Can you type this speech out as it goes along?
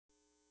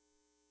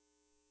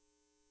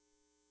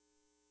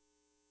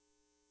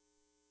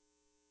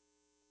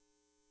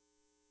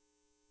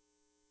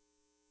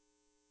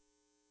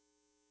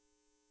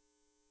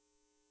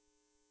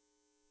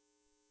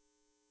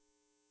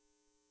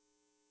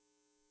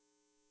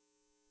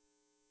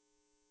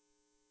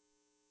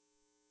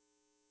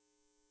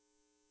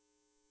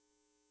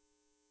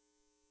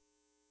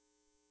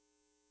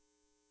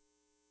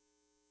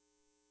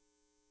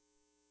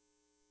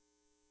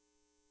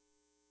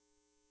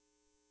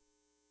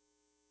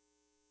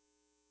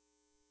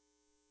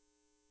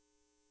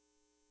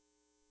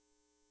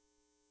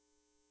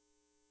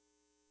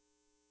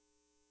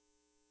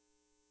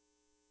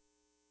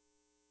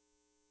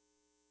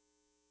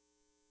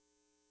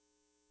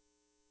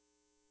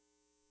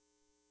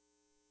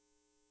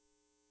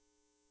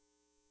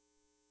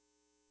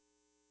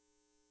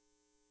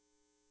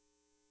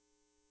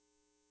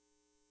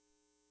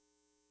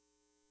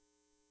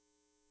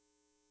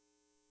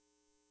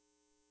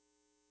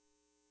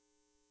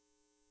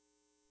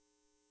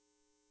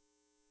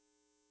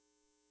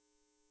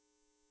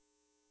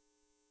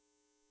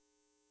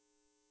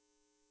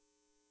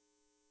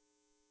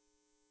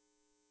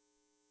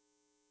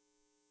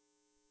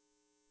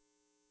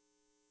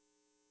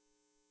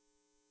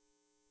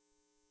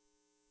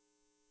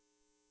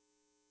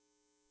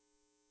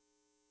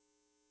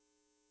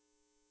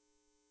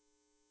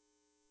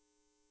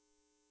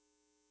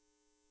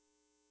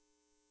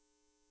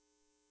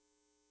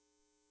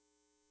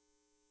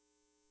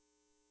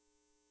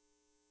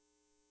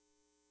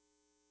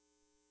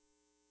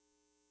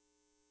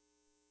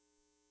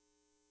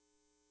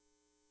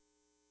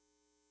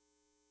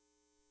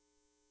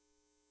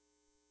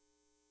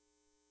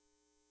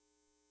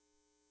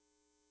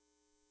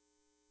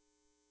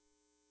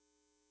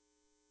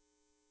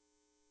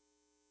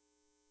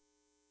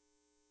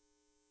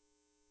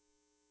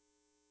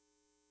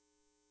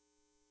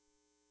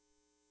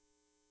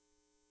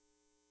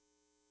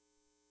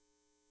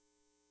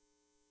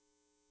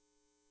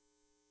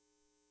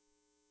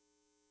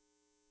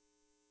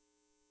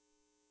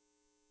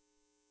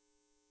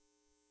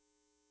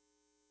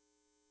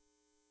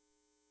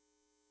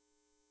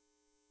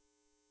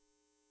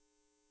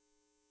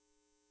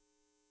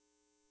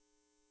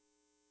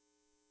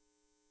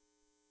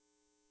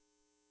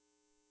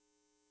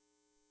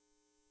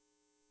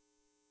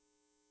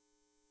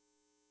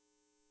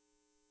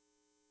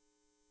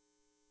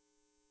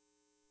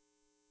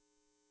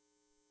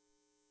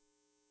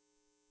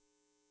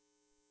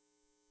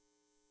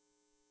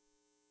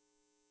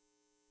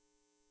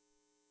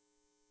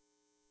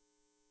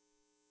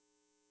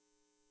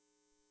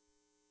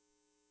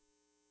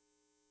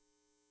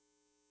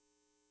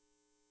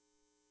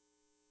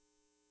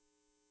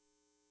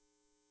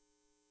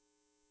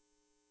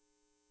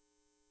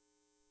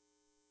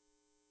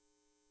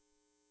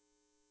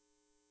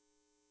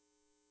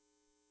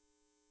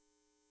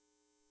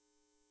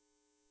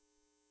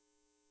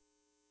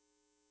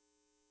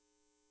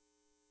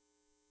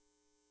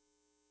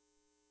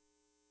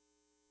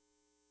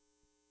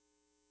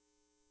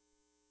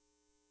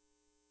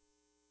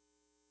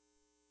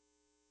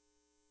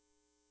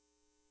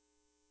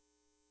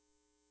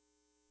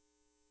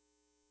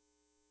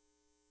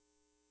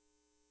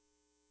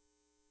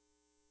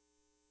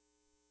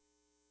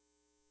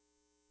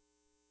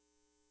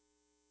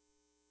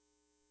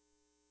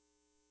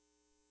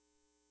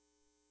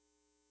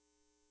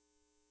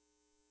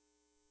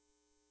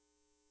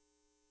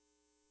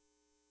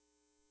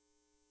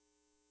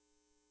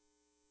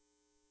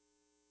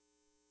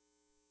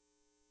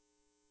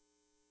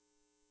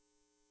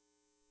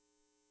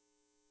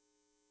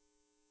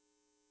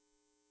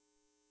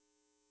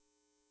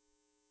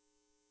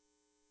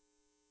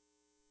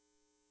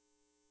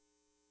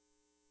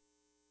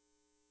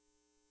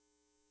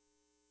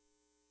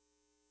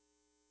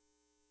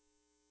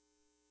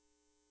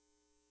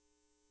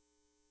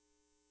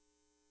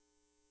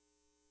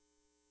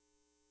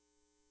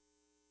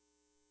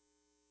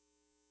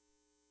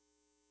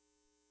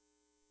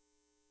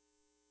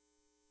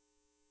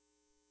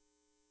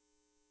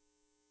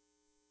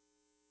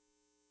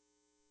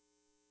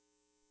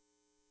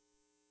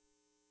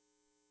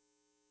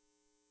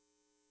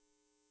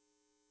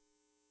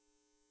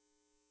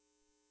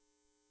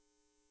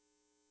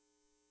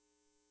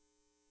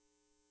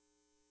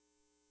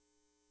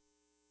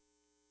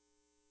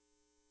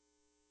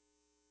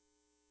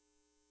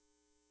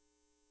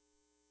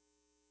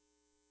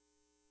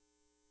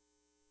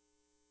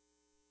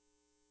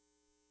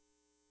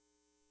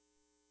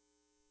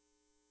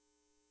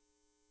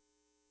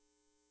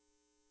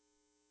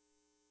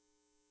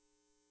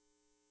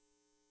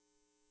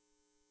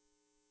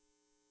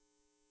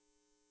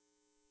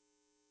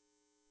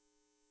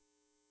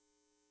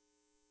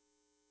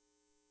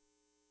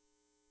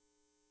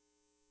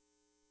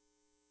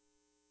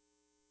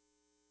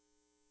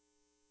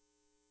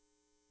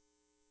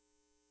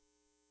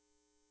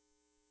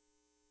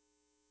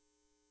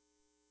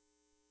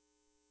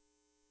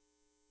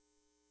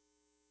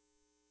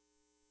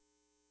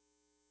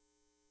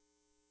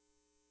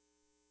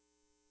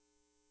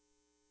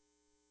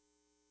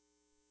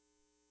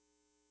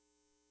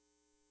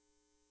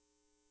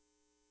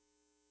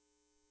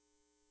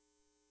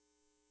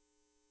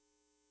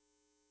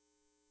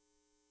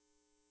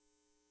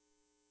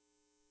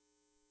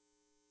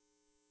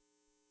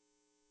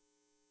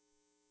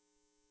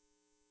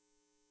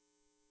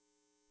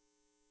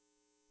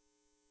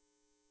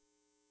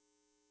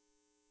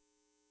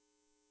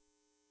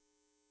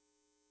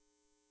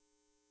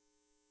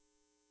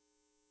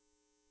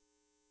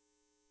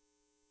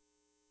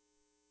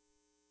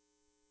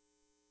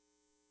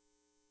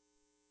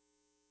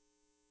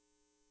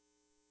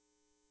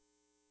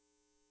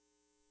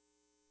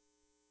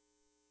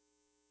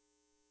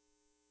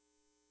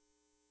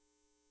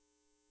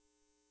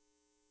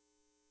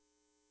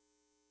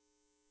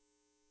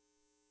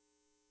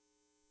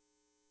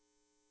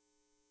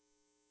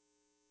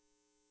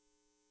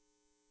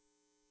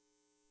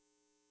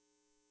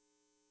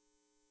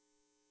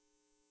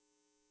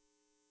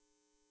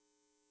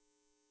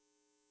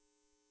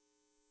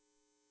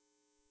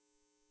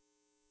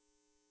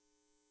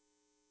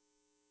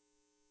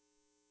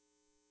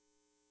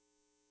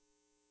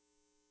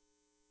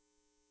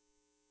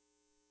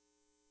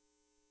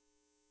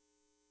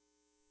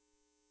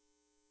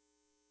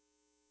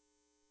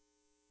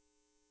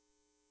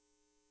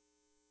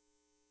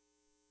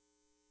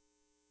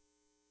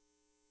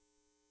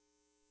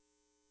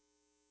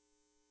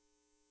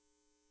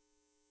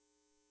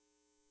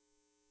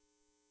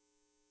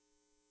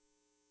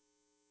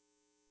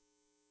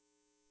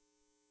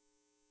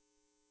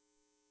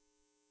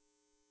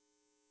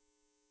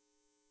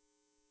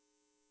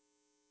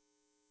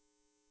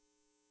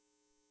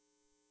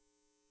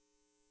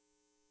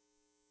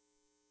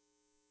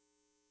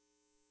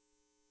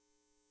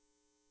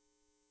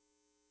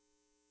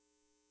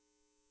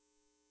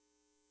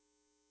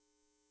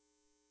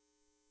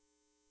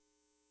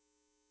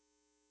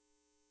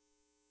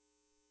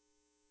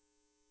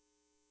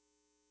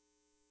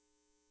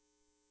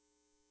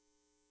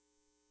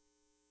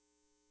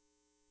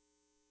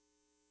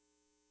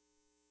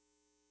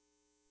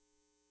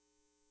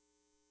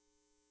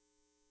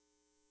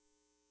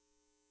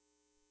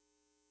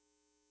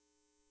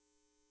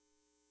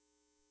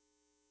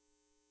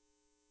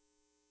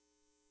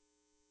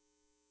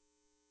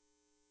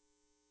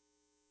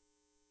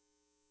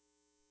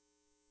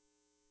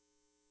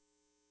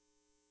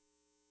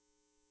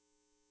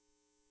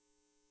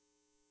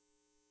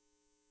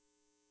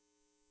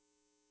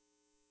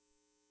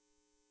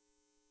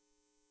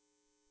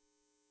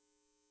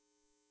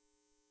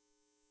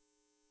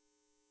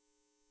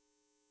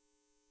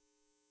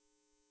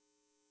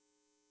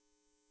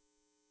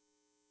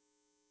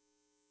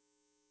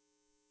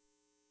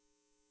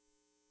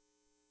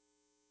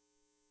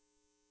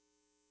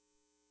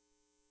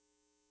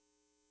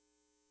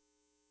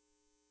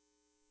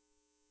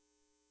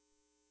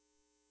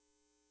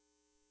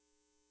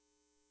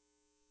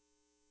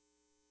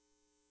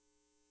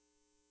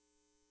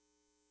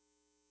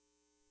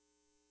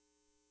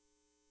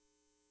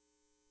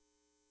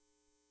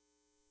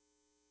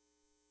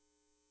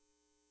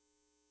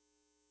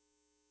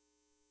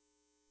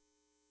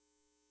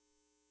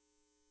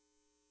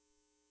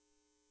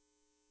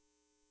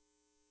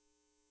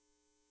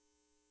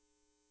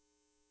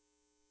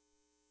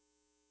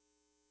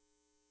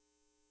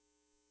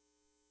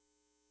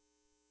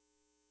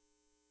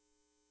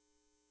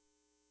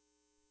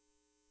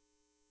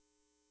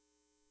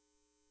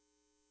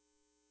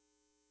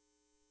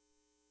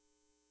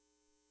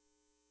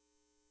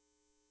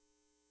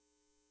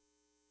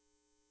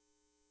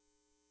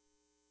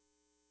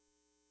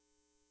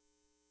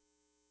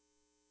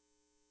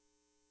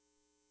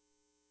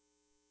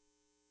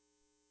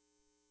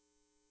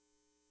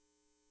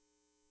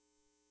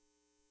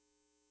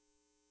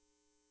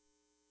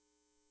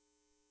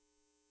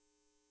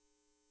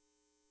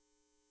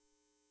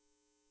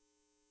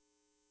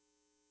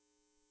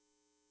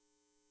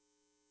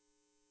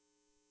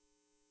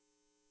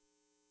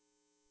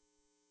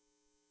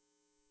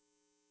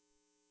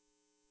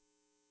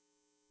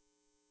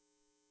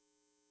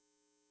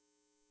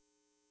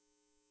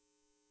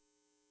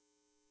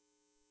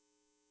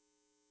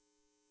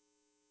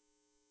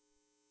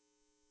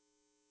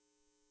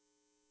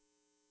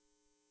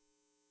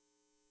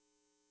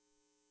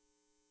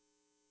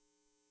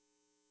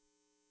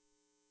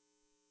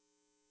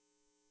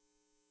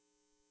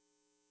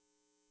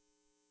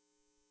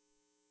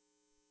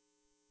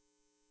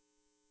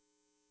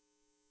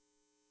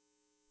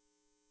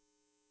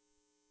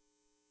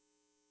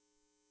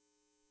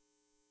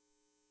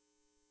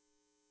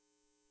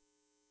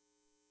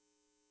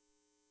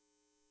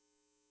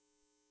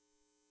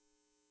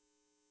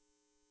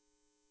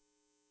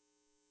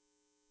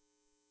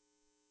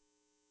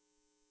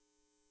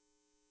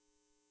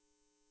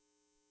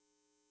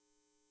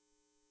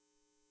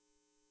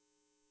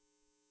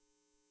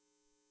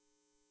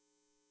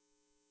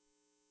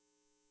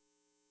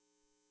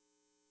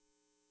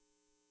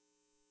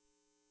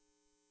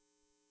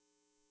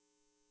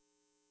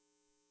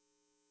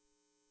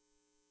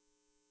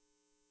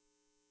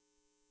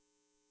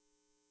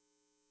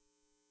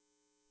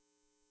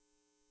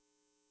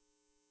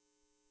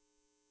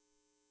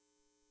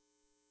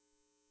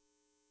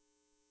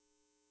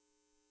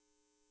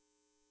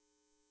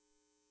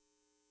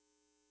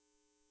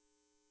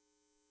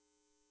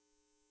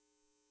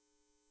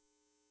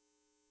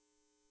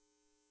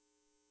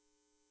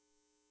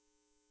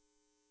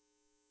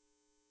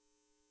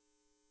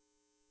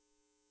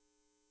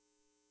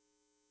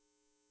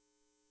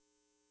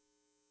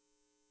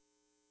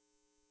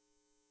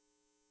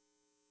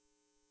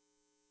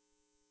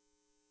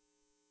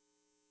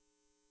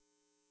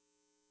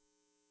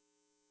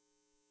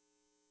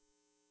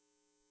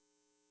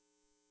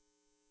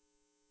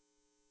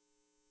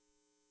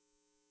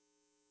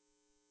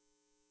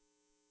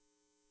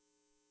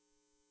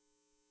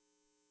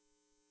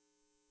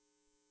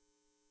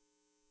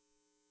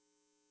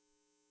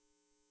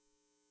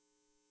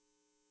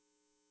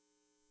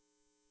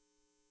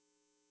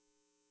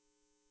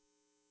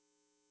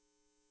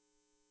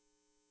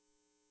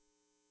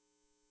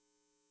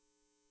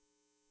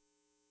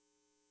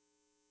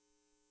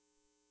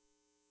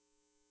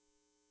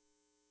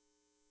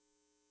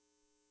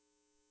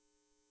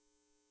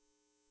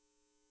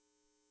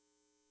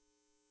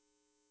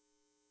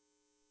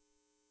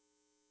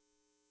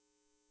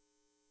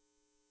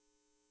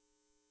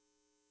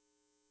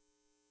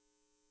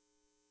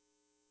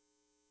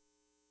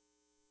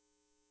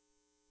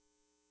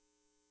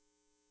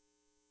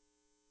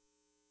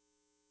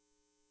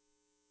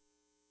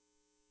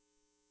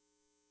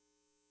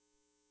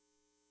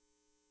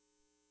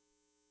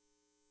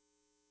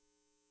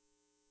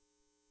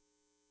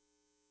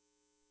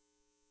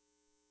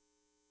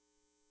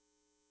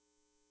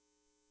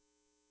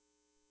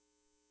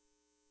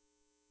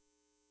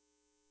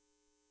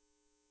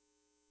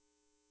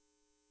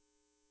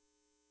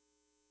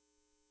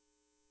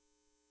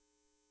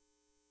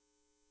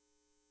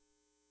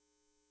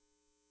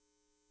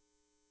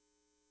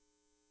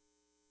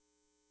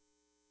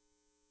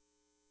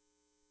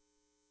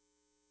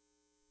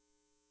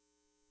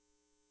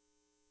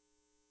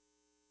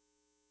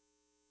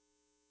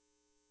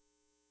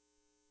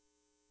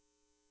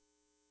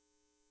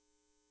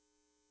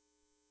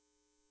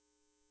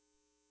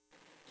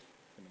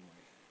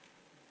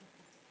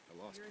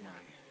lost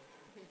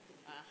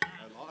my,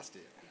 I lost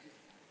it.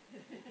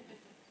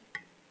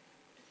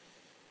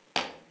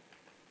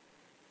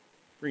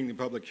 Bring the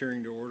public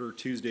hearing to order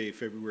Tuesday,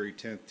 February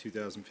 10th,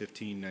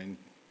 2015,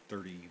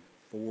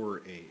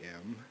 9:34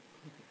 a.m.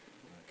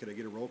 Could I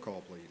get a roll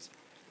call, please?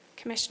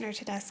 Commissioner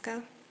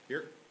Tedesco?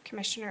 Here.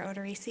 Commissioner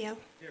O'Dorisio?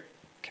 Here.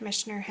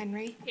 Commissioner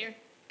Henry? Here.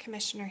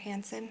 Commissioner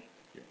Hanson?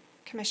 Here.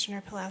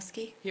 Commissioner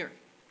Pulowski? Here.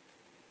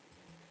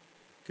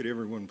 Could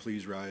everyone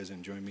please rise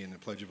and join me in the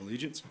Pledge of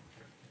Allegiance?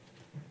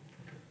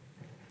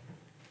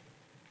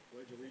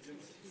 Pledge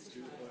allegiance to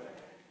the flag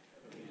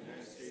of the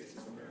United States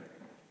of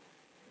America,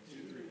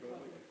 and to the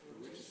republic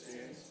for which it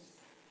stands,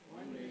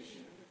 one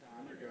nation,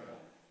 under God,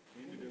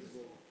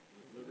 indivisible,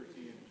 with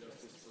liberty and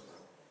justice for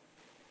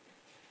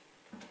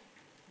all.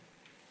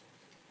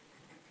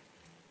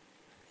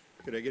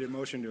 Could I get a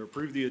motion to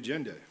approve the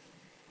agenda?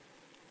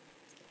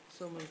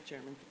 So moved,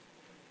 Chairman.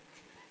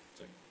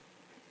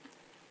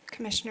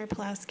 Commissioner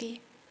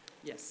Pulowski?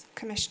 Yes.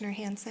 Commissioner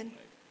Hanson?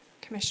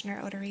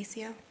 Commissioner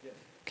O'Dorisio? Yes.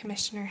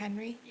 Commissioner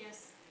Henry?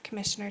 Yes.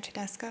 Commissioner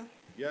Tedesco?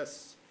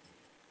 Yes.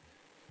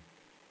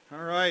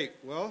 All right,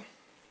 well,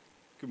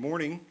 good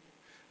morning.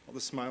 All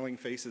the smiling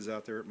faces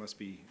out there, it must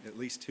be at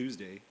least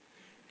Tuesday,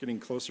 getting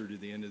closer to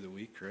the end of the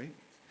week, right?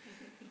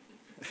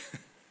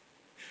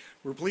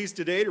 We're pleased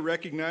today to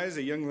recognize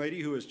a young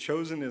lady who was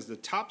chosen as the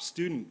top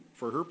student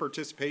for her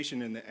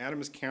participation in the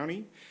Adams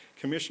County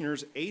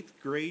Commissioner's 8th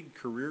Grade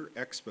Career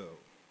Expo,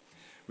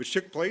 which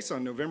took place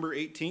on November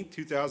 18th,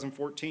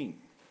 2014.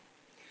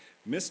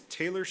 Miss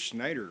Taylor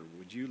Schneider,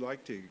 would you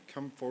like to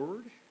come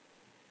forward?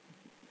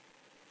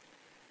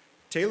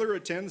 Taylor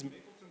attends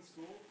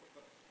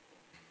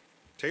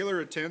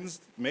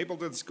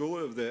Mapleton School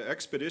of the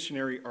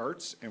Expeditionary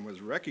Arts and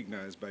was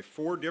recognized by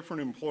 4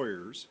 different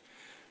employers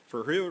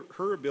for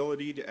her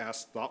ability to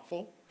ask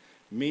thoughtful,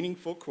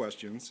 meaningful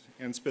questions,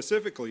 and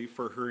specifically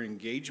for her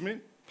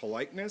engagement,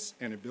 politeness,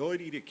 and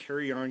ability to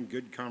carry on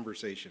good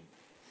conversation.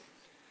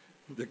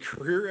 The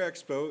Career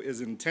Expo is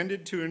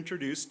intended to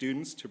introduce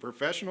students to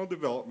professional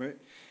development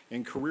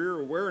and career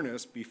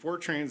awareness before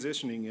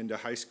transitioning into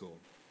high school.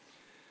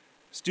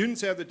 Students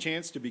have the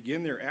chance to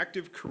begin their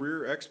active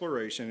career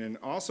exploration and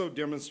also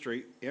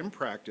demonstrate and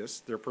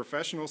practice their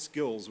professional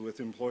skills with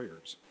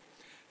employers.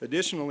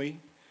 Additionally,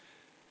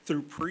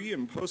 through pre-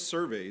 and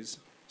post-surveys,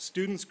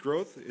 students'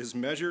 growth is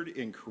measured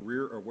in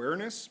career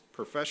awareness,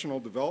 professional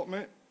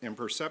development, and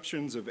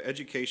perceptions of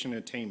education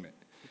attainment.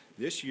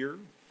 This year,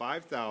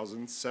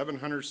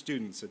 5,700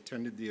 students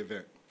attended the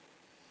event.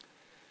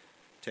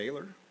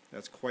 Taylor,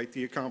 that's quite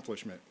the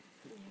accomplishment.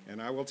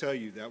 And I will tell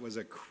you, that was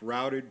a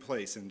crowded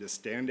place, and to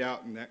stand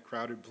out in that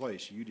crowded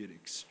place, you did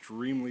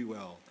extremely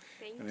well.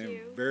 Thank and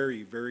you. I'm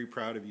very, very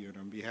proud of you, and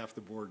on behalf of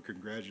the board,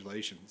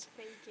 congratulations.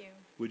 Thank you.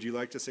 Would you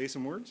like to say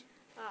some words?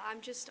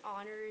 I'm just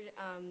honored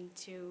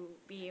to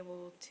be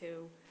able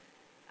to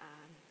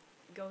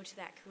go to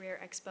that Career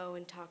Expo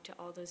and talk to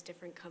all those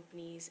different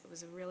companies. It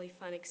was a really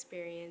fun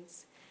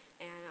experience,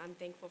 and I'm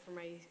thankful for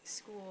my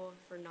school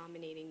for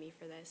nominating me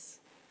for this.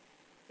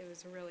 It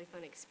was a really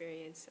fun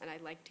experience, and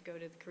I'd like to go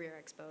to the Career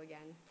Expo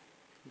again.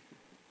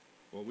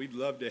 Well, we'd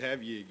love to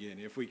have you again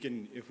if we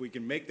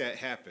can make that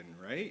happen,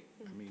 right?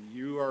 I mean,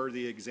 you are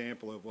the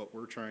example of what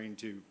we're trying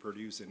to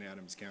produce in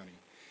Adams County.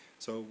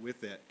 So with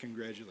that,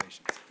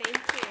 congratulations. Thank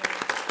you.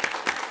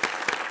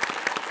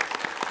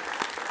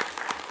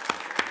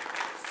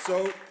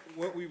 So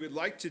what we would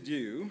like to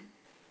do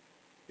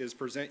is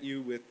present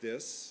you with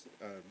this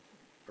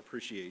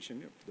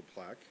appreciation, the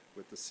plaque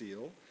with the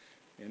seal.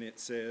 And it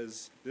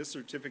says, this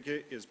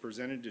certificate is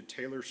presented to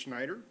Taylor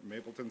Schneider,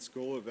 Mapleton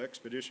School of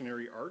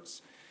Expeditionary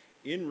Arts,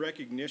 in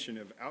recognition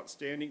of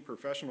outstanding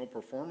professional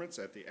performance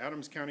at the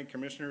Adams County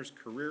Commissioner's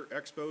Career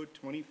Expo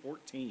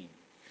 2014.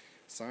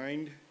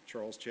 Signed,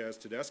 Charles Chaz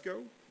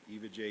Tedesco,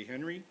 Eva J.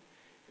 Henry,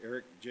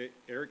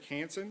 Eric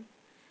Hansen,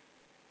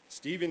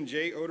 Stephen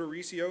J.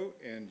 O'Dorisio,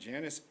 and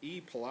Janice E.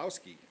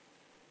 Pulowski.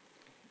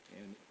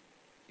 And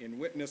in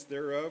witness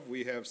thereof,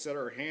 we have set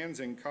our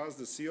hands and caused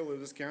the seal of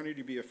this county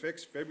to be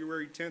affixed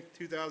February 10th,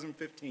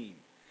 2015.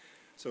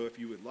 So if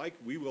you would like,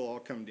 we will all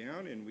come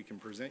down and we can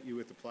present you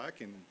with the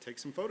plaque and take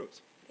some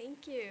photos.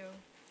 Thank you.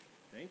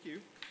 Thank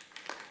you.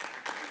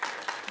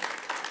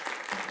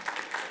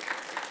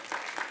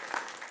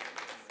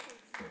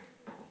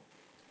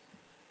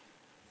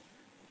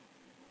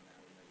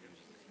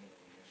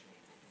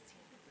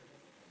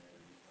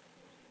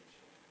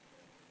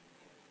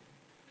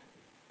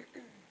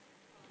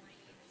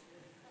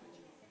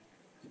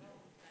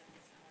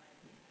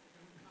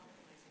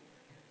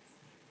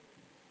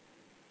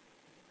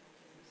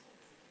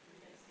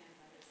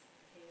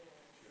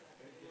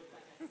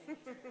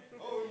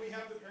 Oh, and we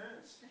have the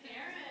parents.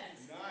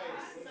 Parents. Nice.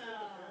 Let's get the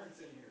parents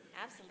in here.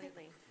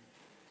 Absolutely.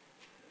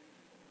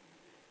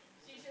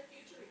 She's your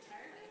future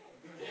retirement.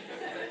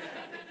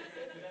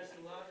 That's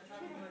a lot of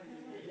money.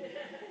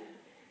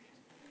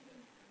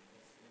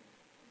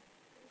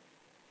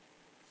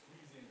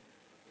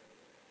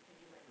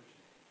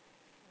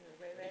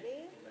 Everybody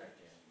ready?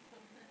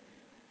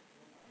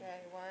 Okay,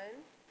 1,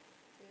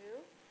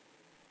 2.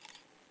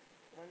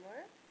 One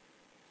more.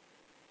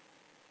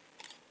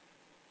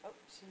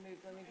 She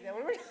moved, let me do that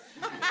one more. It's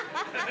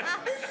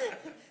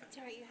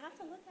all right, you have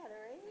to look at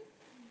her, right?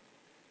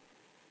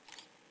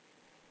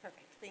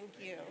 Perfect, thank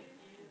you.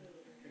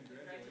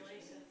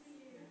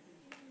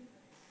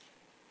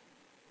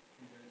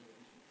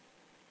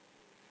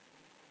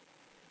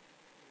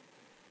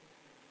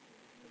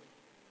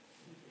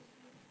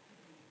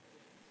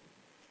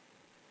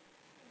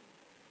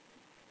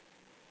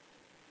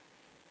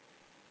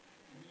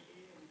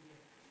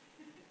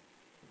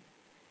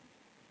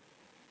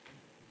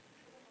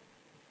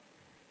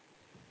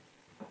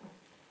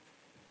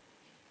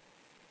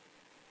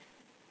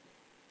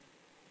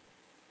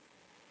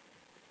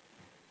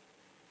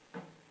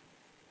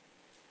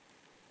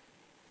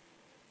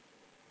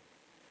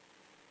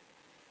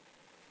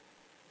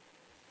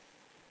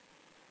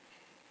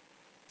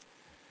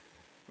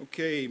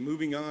 Okay,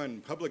 moving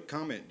on, public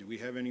comment. Do we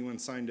have anyone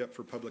signed up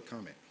for public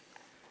comment?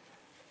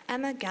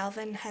 Emma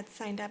Galvin had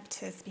signed up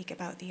to speak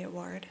about the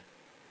award.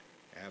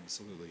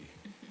 Absolutely.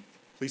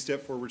 Please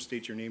step forward,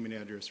 state your name and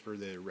address for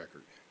the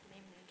record.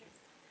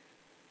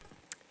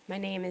 My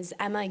name is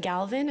Emma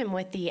Galvin. I'm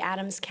with the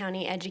Adams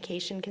County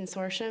Education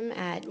Consortium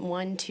at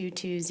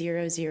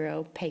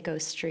 12200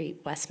 Pecos Street,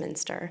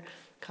 Westminster,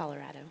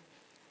 Colorado.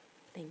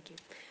 Thank you.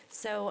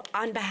 So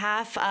on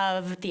behalf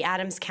of the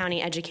Adams County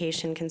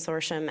Education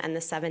Consortium and the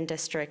 7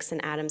 districts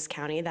in Adams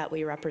County that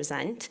we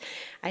represent,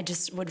 I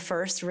just would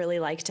first really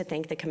like to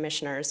thank the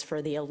commissioners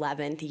for the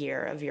 11th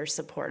year of your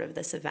support of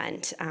this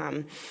event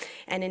and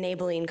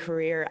enabling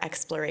career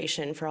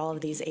exploration for all of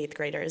these 8th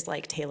graders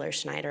like Taylor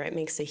Schneider. It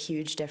makes a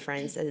huge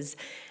difference, as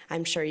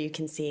I'm sure you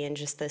can see in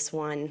just this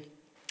one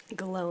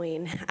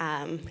glowing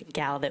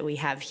gal that we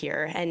have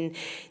here. And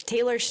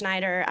Taylor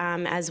Schneider,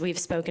 as we've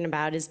spoken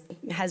about,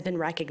 has been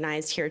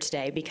recognized here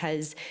today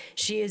because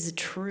she is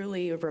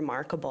truly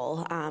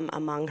remarkable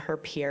among her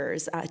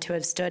peers to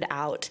have stood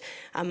out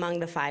among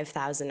the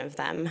 5,000 of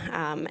them.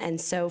 And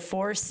so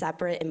 4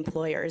 separate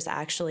employers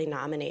actually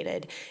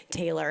nominated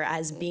Taylor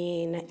as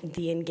being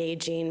the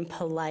engaging,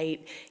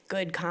 polite,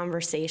 good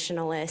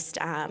conversationalist,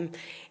 and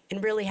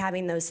really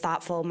having those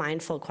thoughtful,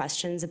 mindful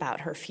questions about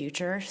her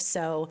future.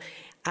 So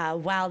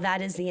while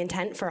that is the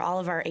intent for all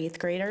of our 8th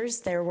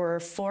graders, there were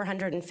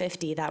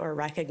 450 that were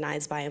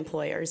recognized by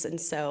employers. And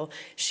so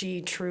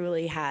she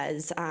truly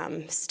has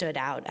stood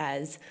out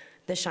as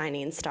the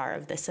shining star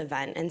of this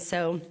event. And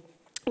so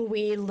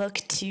we look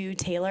to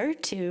Taylor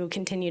to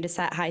continue to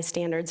set high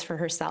standards for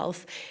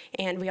herself.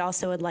 And we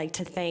also would like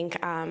to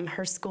thank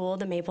her school,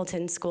 the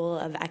Mapleton School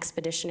of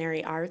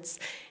Expeditionary Arts,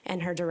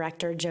 and her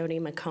director,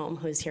 Jody McComb,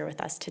 who's here with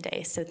us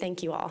today. So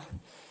thank you all.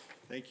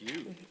 Thank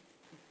you.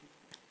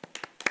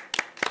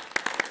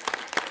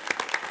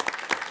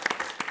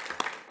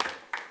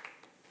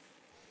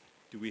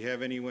 Do we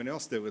have anyone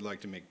else that would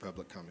like to make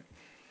public comment?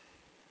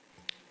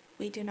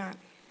 We do not.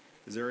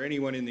 Is there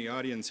anyone in the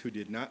audience who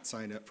did not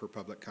sign up for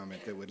public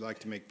comment that would like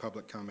to make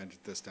public comment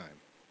at this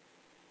time?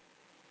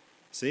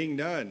 Seeing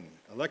none,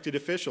 elected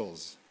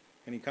officials,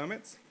 any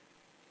comments?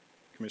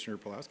 Commissioner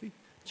Pulaski?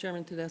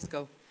 Chairman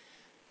Tedesco.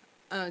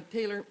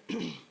 Taylor,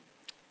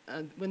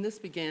 when this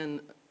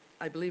began,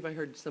 I believe I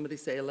heard somebody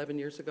say 11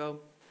 years ago,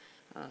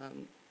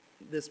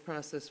 this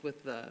process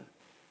with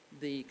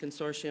the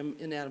consortium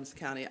in Adams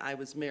County, I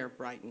was mayor of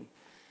Brighton.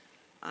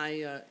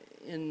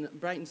 In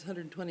Brighton's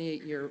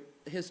 128-year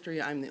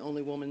history, I'm the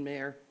only woman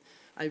mayor.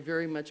 I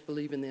very much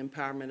believe in the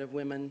empowerment of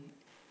women,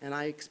 and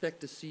I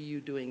expect to see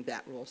you doing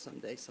that role some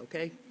days,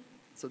 okay?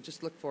 So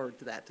just look forward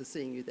to that, to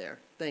seeing you there.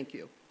 Thank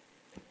you.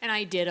 And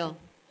I ditto.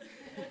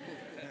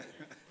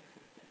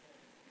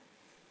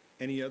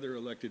 Any other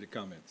elected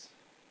comments?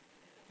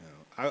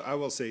 No. I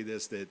will say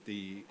this, that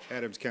the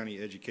Adams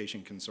County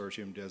Education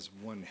Consortium does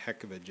one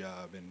heck of a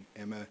job, and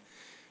Emma,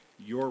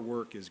 your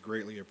work is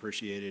greatly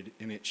appreciated,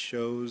 and it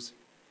shows.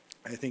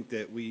 I think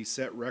that we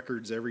set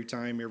records every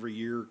time, every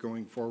year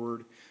going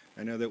forward.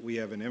 I know that we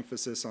have an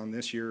emphasis on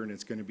this year, and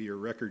it's going to be a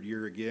record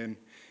year again,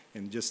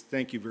 and just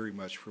thank you very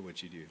much for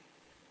what you do.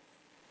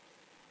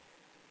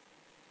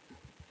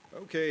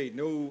 Okay,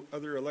 no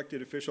other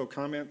elected official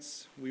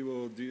comments. We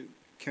will do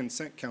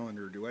consent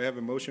calendar. Do I have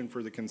a motion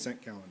for the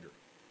consent calendar?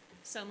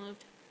 So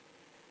moved.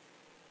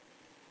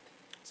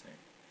 Same.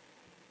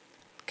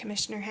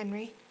 Commissioner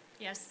Henry,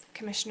 Yes.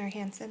 Commissioner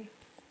Hanson,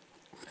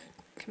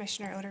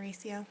 Commissioner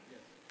O'Dorisio,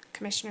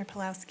 Commissioner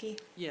Pulowski,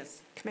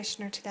 Yes.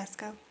 Commissioner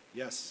Tedesco.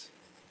 Yes.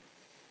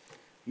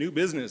 New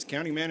business,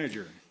 county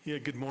manager. Yeah,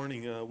 good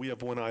morning. We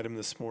have one item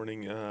this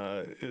morning,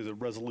 is a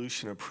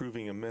resolution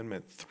approving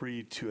Amendment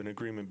 3 to an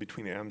agreement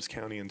between Adams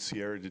County and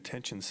Sierra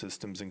Detention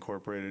Systems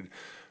Incorporated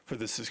for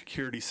the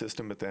security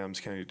system at the Adams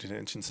County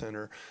Detention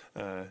Center.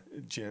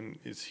 Jen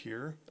is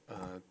here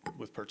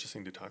with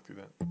purchasing to talk through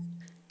that.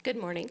 Good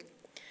morning.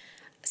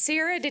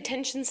 Sierra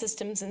Detention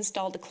Systems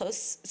installed a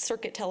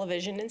closed-circuit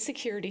television and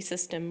security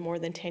system more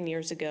than 10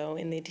 years ago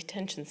in the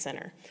detention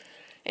center.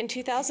 In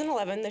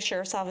 2011, the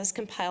Sheriff's Office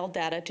compiled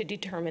data to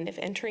determine if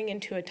entering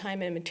into a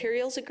time and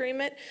materials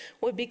agreement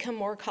would become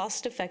more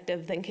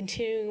cost-effective than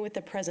continuing with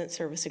the present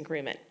service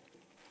agreement.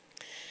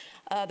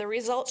 The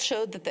results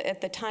showed that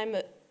at the time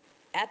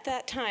At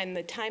that time,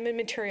 the time and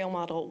material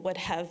model would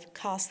have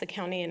cost the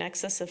county in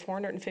excess of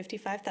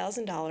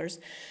 $455,000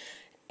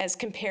 as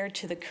compared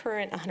to the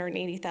current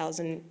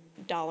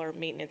 $180,000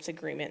 maintenance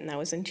agreement, and that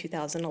was in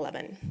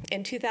 2011.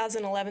 In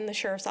 2011, the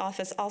Sheriff's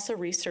Office also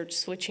researched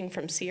switching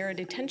from Sierra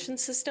Detention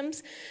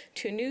Systems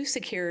to a new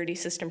security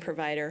system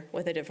provider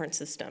with a different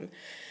system.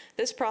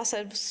 This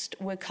process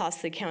would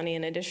cost the county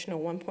an additional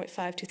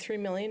 $1.5 to $3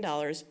 million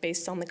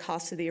based on the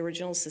cost of the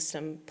original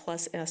system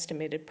plus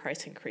estimated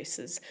price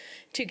increases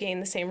to gain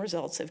the same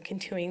results of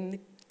continuing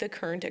the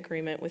current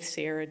agreement with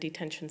Sierra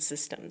Detention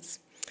Systems.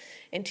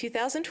 In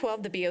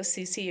 2012, the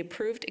BOCC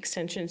approved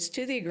extensions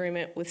to the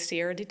agreement with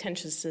Sierra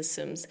Detention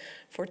Systems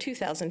for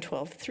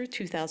 2012 through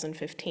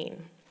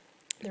 2015.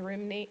 The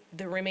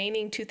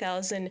remaining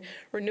 2000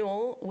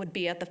 renewal would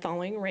be at the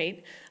following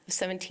rate of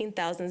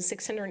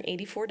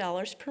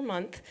 $17,684 per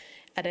month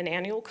at an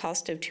annual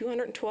cost of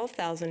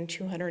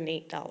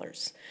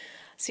 $212,208.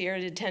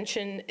 Sierra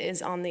Detention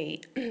is on the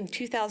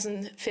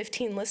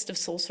 2015 list of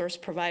sole source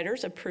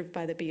providers approved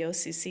by the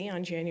BOCC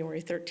on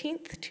January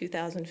 13th,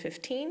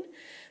 2015.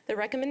 The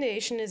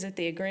recommendation is that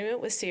the agreement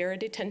with Sierra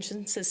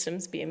Detention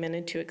Systems be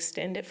amended to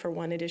extend it for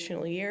one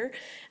additional year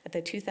at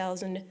the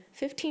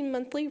 2015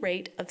 monthly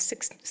rate of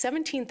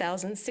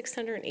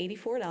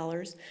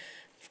 $17,684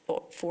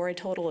 for a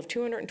total of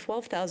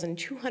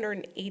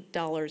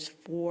 $212,208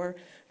 for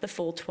the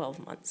full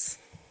 12 months.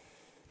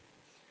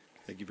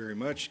 Thank you very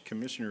much.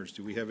 Commissioners,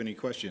 do we have any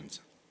questions?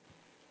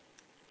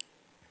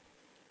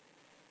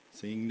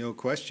 Seeing no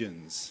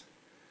questions,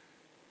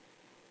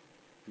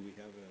 do we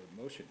have a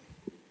motion?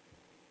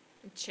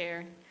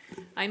 Chair,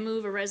 I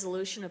move a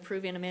resolution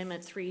approving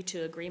Amendment 3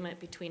 to agreement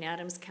between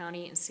Adams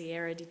County and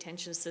Sierra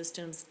Detention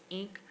Systems,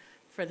 Inc.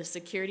 for the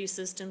security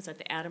systems at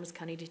the Adams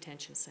County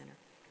Detention Center.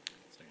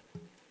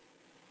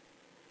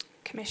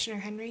 Commissioner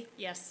Henry,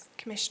 Yes.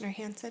 Commissioner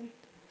Hanson,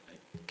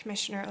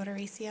 Commissioner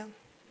O'Dorisio,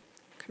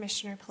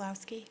 Commissioner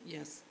Pulowski,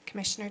 Yes.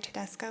 Commissioner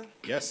Tedesco.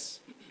 Yes,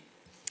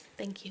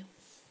 Thank you.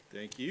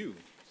 thank you.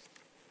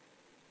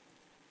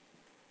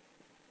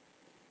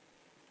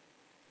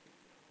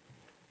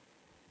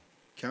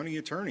 County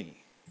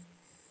Attorney.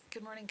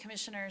 Good morning,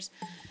 Commissioners.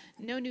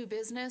 No new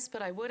business,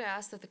 but I would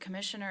ask that the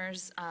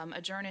Commissioners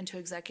adjourn into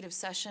executive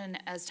session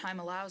as time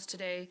allows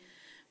today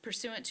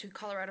pursuant to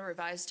Colorado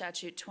Revised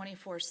Statute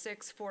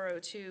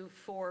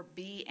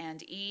 246402-4B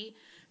and E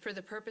for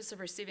the purpose of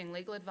receiving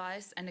legal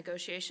advice and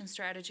negotiation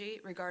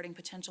strategy regarding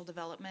potential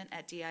development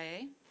at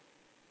DIA.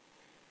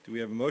 Do we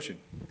have a motion?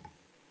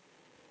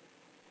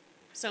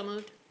 So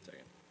moved.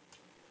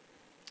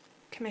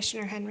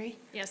 Commissioner Henry,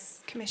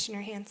 Yes.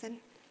 Commissioner Hanson,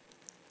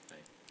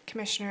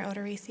 Commissioner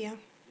O'Dorisio,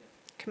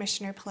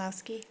 Commissioner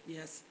Pulowski,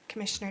 Yes.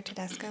 Commissioner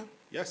Tedesco.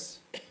 Yes.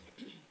 I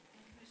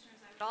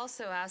would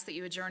also ask that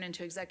you adjourn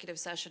into executive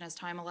session as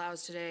time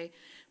allows today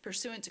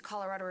pursuant to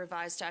Colorado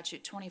Revised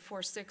Statute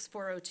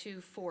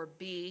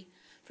 246402-4B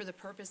for the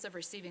purpose of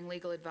receiving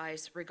legal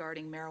advice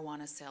regarding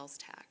marijuana sales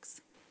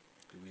tax.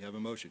 Do we have a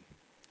motion?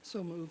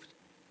 So moved.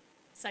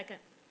 Second.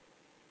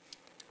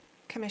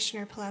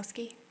 Commissioner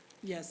Pulowski,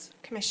 Yes.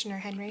 Commissioner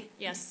Henry,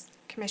 Yes.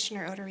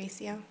 Commissioner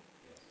O'Dorisio,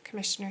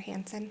 Commissioner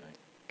Hanson,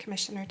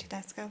 Commissioner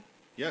Tedesco.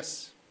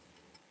 Yes.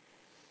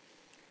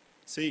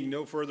 Seeing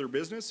no further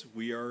business,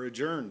 we are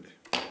adjourned.